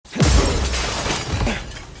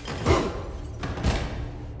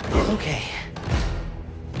Okay.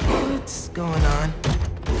 What's going on?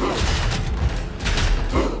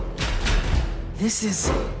 This is...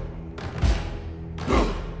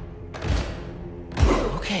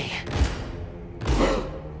 Okay.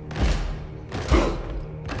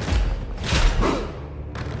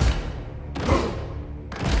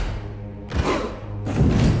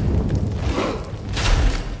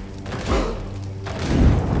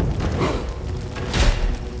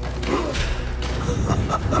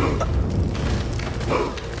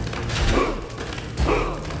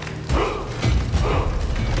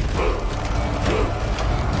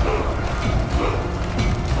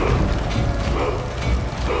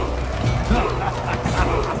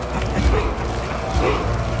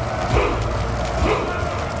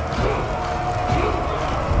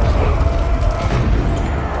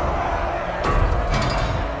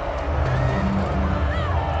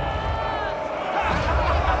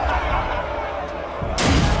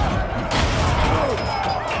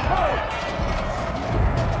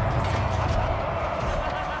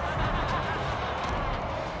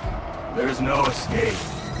 There's no escape.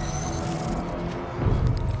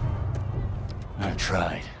 I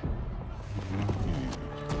tried.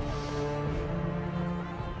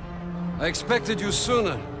 I expected you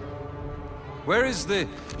sooner. Where is the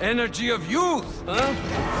energy of youth, huh?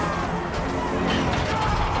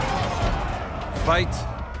 Fight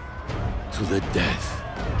to the death.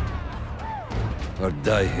 Or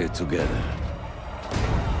die here together.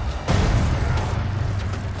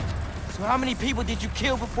 So how many people did you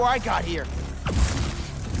kill before I got here?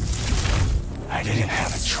 I didn't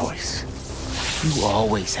have a choice. You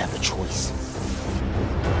always have a choice.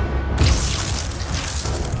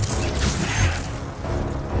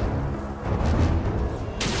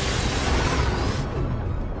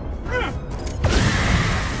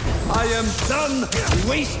 I am done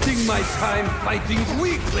wasting my time fighting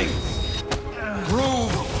weaklings.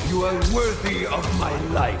 Prove you are worthy of my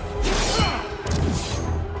life.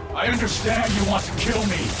 I understand you want to kill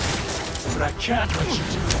me, but I can't let you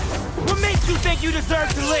do that. What makes you think you deserve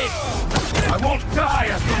to live? I won't die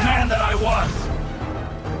as the man that I was.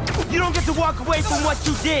 You don't get to walk away from what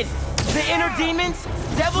you did. The inner demons,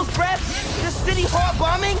 devil's breath, the city hall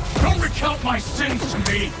bombing. Don't recount my sins to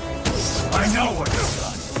me. I know what you've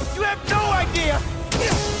done. You have no idea.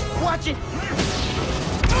 Watch it.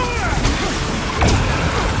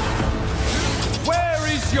 Where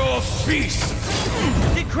is your beast?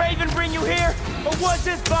 Did Craven bring you here, or was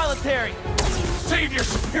this voluntary? Save your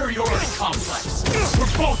superiority complex.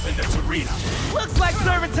 We're both in this arena. Looks like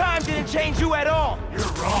serving time didn't change you at all.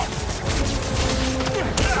 You're wrong.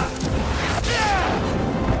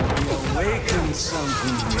 You awakened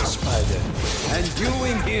something in the spider, and you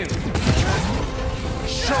in him.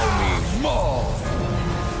 Show me more!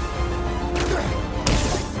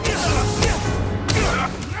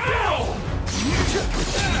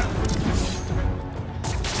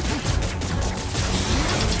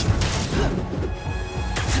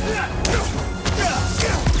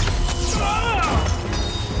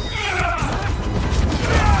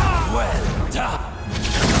 Well done!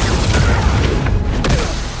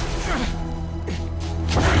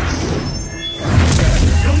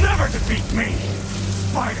 You'll never defeat me!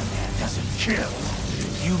 Spider-Man doesn't kill.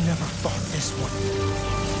 You never fought this one.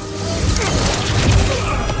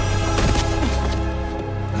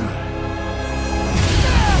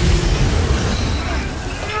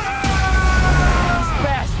 He's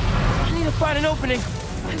fast. I need to find an opening.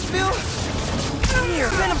 Phil? Here,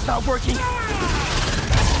 Venom's not working.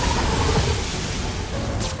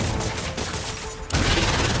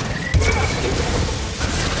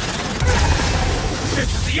 This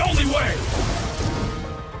is the only way!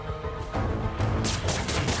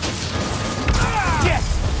 Yes!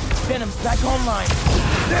 Venom's back online.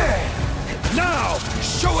 There! Now,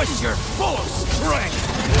 show us your full strength!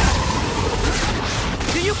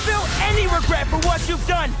 Do you feel any regret for what you've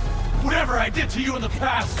done? Whatever I did to you in the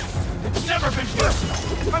past, it's never been personal.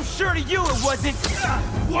 I'm sure to you it wasn't.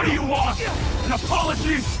 What do you want? An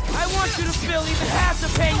apology? I want you to feel even half the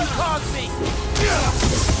pain you caused me.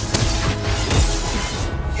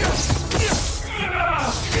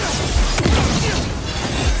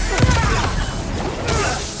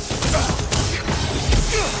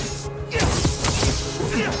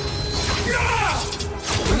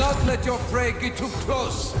 Do not let your prey get too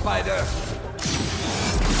close, Spider!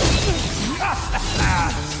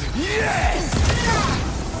 Yes!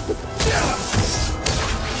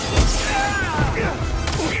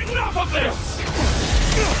 Enough of this!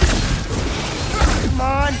 Come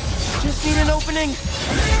on, just need an opening.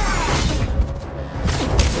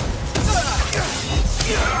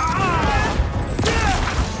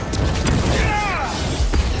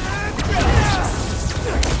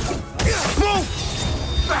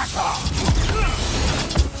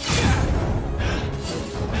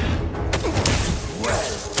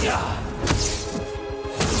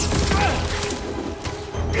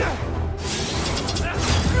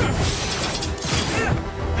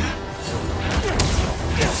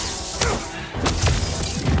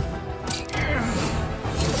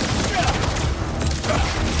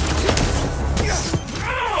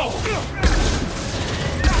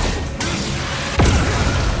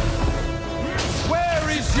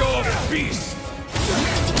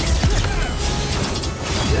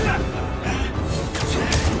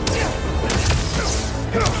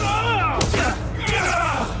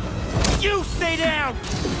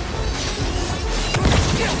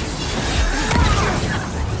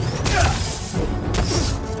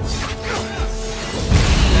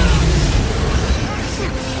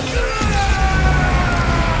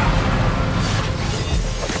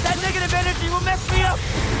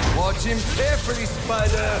 every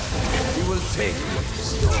spider, he will take what he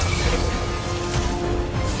stole.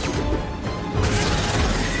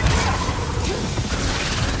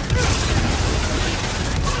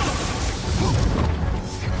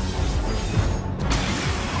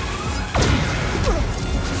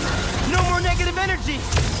 No more negative energy!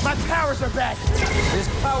 My powers are back! His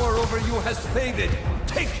power over you has faded.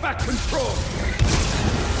 Take back control!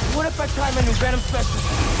 What if I try my new Venom special?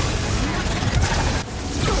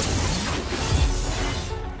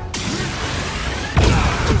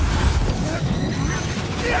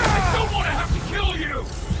 I don't want to have to kill you!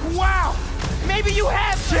 Wow! Maybe you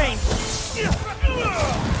have changed!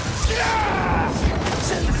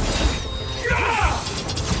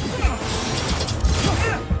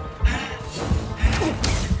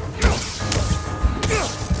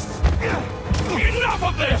 Enough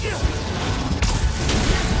of this!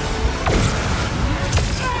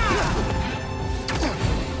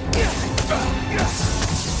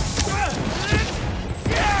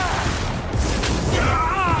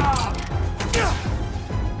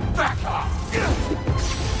 Back off!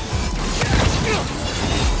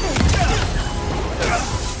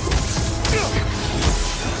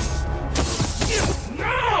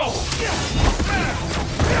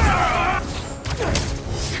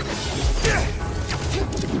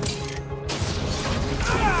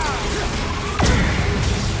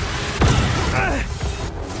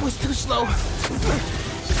 Was too slow.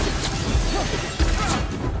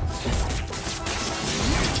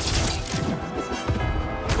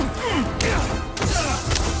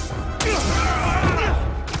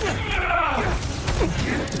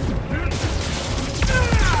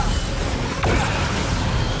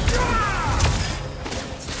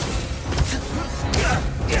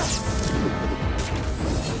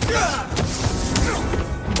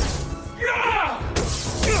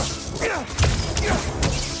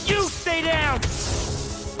 You stay down!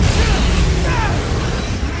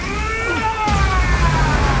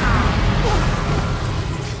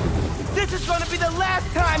 This is gonna be the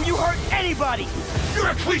last time you hurt anybody! You're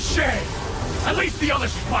a cliché! At least the other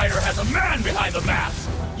spider has a man behind the mask!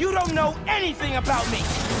 You don't know anything about me!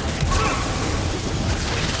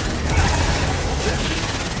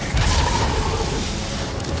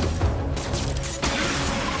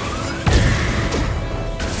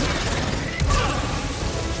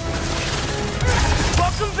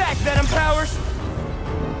 Welcome back, Venom Powers!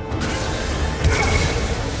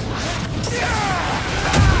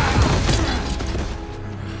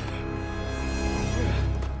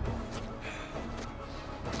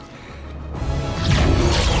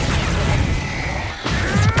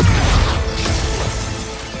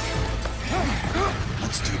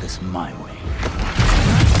 Let's do this my way.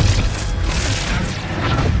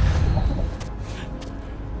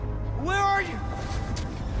 Where are you?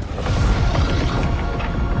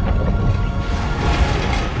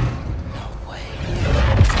 No way.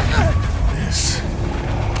 This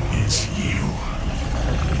is you.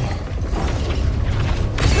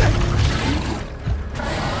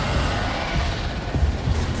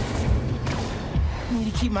 I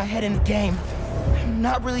need to keep my head in the game. I'm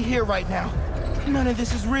not really here right now. None of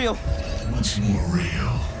this is real. What's more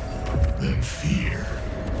real than fear?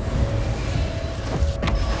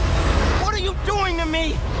 What are you doing to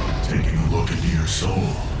me? Taking a look into your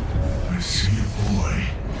soul, I see a boy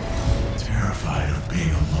terrified of being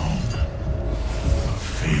alone, of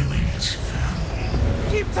failing his family.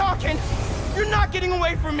 Keep talking! You're not getting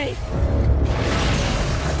away from me!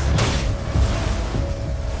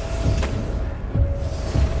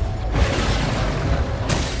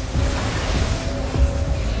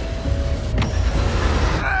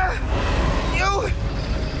 You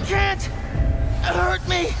can't hurt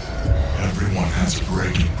me! Everyone has a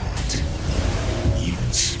breaking point.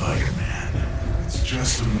 Even Spider-Man. It's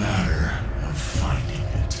just a matter of finding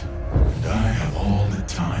it. And I have all the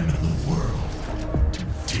time in the world to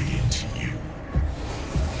dig into you.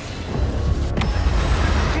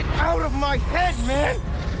 Get out of my head, man!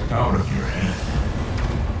 Out of your head.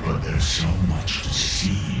 But there's so much to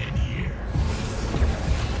see in here.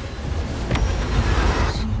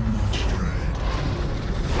 So much dread.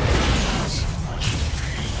 So much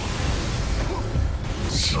pain.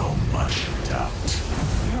 So much doubt.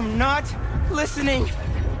 I'm not listening.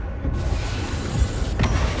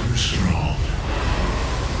 You're strong.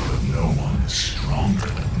 But no one is stronger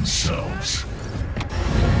than themselves.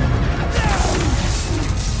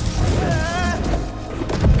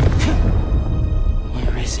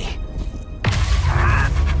 Where is he?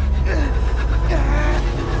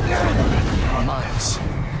 Miles.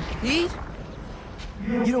 Pete?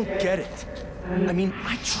 You don't get it. I mean,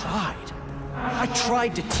 I tried. I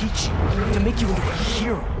tried to teach you, to make you into a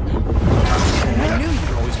hero. I knew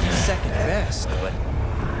you'd always be second best, but...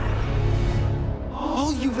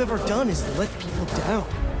 all you've ever done is let people down.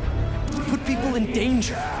 Put people in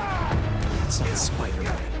danger. That's not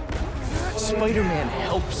Spider-Man. Spider-Man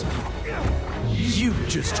helps people. You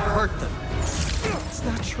just hurt them. It's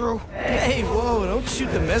not true. Hey, whoa, don't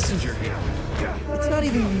shoot the messenger here. It's not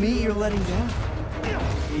even me you're letting down.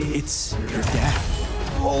 It's your dad.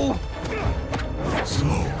 Oh! So,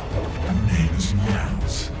 your name is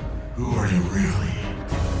Miles. Who are you really,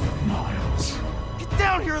 Miles? Get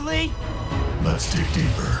down here, Lee! Let's dig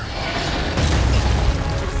deeper.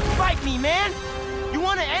 Fight me, man! You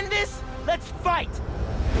wanna end this? Let's fight!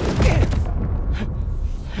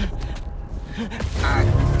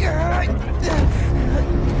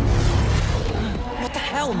 What the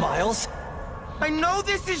hell, Miles? I know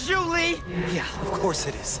this is you, Lee! Yeah, of course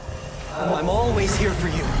it is. I'm always here for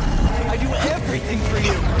you. I do everything for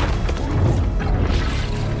you.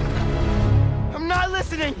 I'm not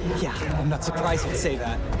listening! Yeah, I'm not surprised you'd say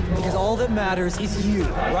that. Because all that matters is you,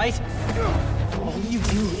 right? All you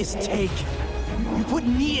do is take. You put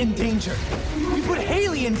me in danger. You put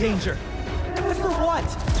Haley in danger. But for what?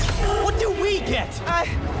 What do we get?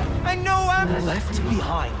 I know I'm... Left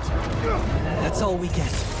behind. That's all we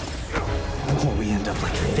get. Or we end up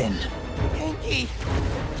like Finn. Ganke!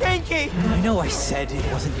 Ganke! I know I said it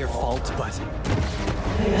wasn't your fault, but...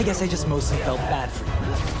 I guess I just mostly felt bad for you.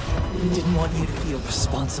 Didn't want you to feel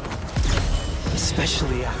responsible.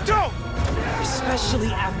 Especially after... Don't!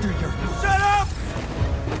 Especially after your... Shut up!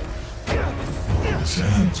 This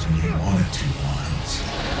ends when you wanted to, Miles.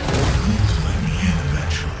 You need to let me in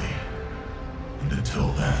eventually. And until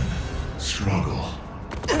then, struggle.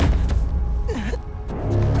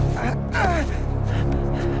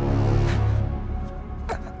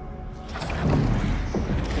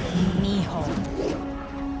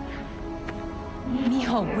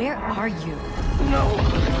 Mijo, where are you? No!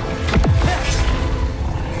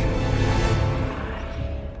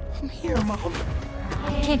 I'm here, Mom.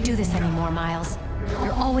 Can't do this anymore, Miles.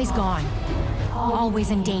 You're always gone. Always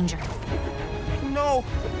in danger. No!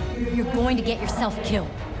 You're going to get yourself killed.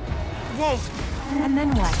 Won't! And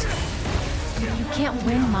then what? You can't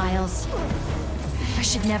win, Miles. I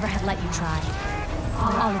should never have let you try.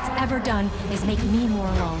 All it's ever done is make me more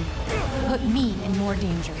alone. Put me in more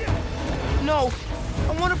danger. No!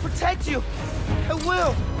 I want to protect you! I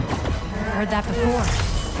will! Heard that before.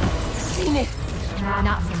 Seen it!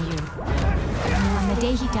 Not from you. On the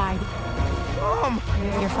day he died, Mom!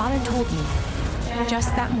 your father told me,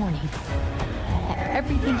 just that morning, that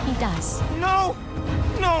everything he does... No!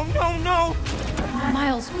 No, no, no!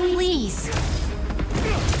 Miles, please!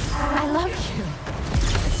 I love you.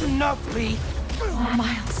 That's enough, Lee!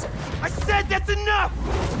 Miles. I said that's enough!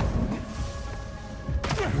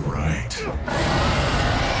 You're right. That's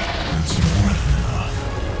more than enough.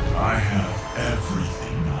 I have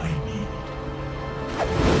everything I need.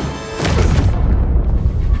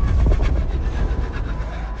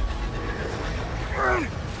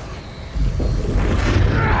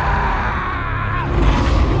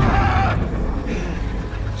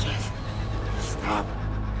 Stop.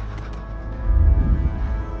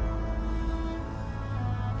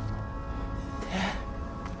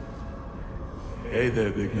 Hey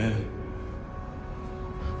there, big man.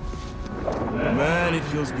 Man, it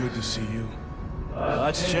feels good to see you.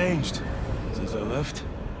 Lots changed since I left.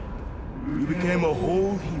 You became a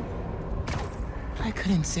whole hero. I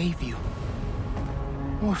couldn't save you.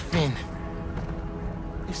 Or Finn.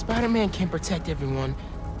 If Spider-Man can't protect everyone,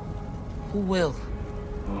 who will?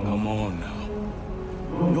 Come on now.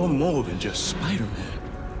 You're more than just Spider-Man.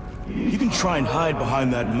 You can try and hide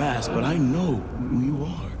behind that mask, but I know who you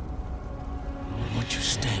are. And what you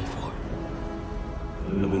stand for.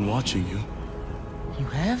 I've been watching you. You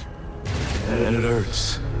have? And it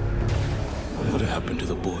hurts. What happened to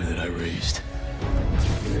the boy that I raised?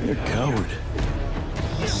 You're a coward.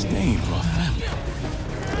 A stain on our family.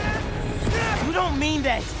 You don't mean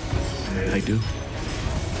that! I do.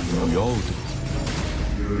 We all do.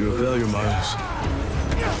 You're a failure, Miles.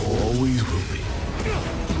 Always will be.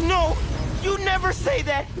 No! You never say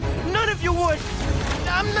that! None of you would!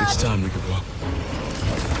 I'm not... It's time to give up.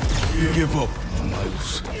 You give up,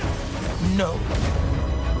 Miles. No.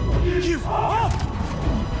 Give up!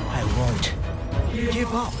 I won't.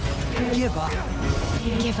 Give up. Give up.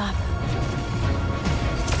 Give up.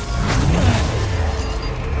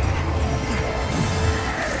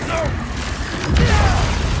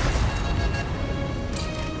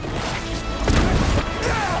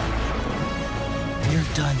 You're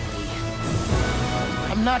done, Lee.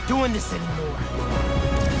 I'm not doing this anymore.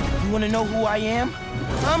 You You wanna know who I am?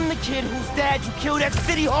 I'm the kid whose dad you killed at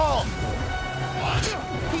City Hall! What?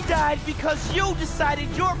 He died because you decided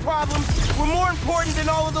your problems were more important than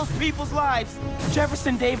all of those people's lives.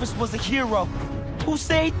 Jefferson Davis was a hero who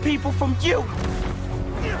saved people from you.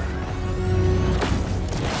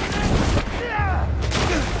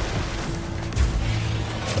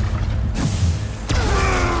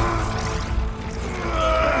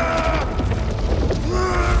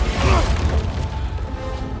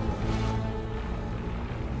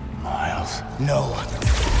 Miles. No.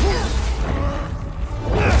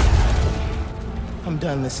 I'm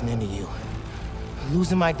done listening to you.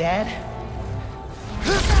 Losing my dad?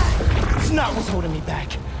 It's not what's holding me back.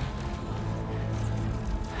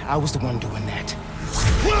 I was the one doing that.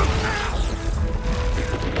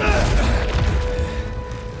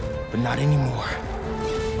 But not anymore.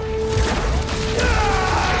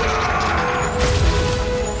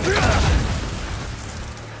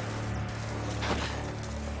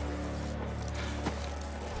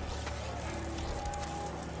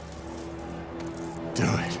 Do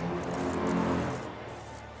it.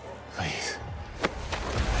 Please.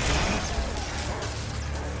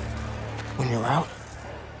 When you're out,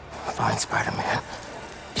 find Spider-Man.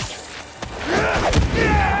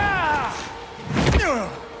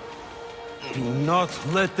 Do not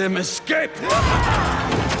let them escape!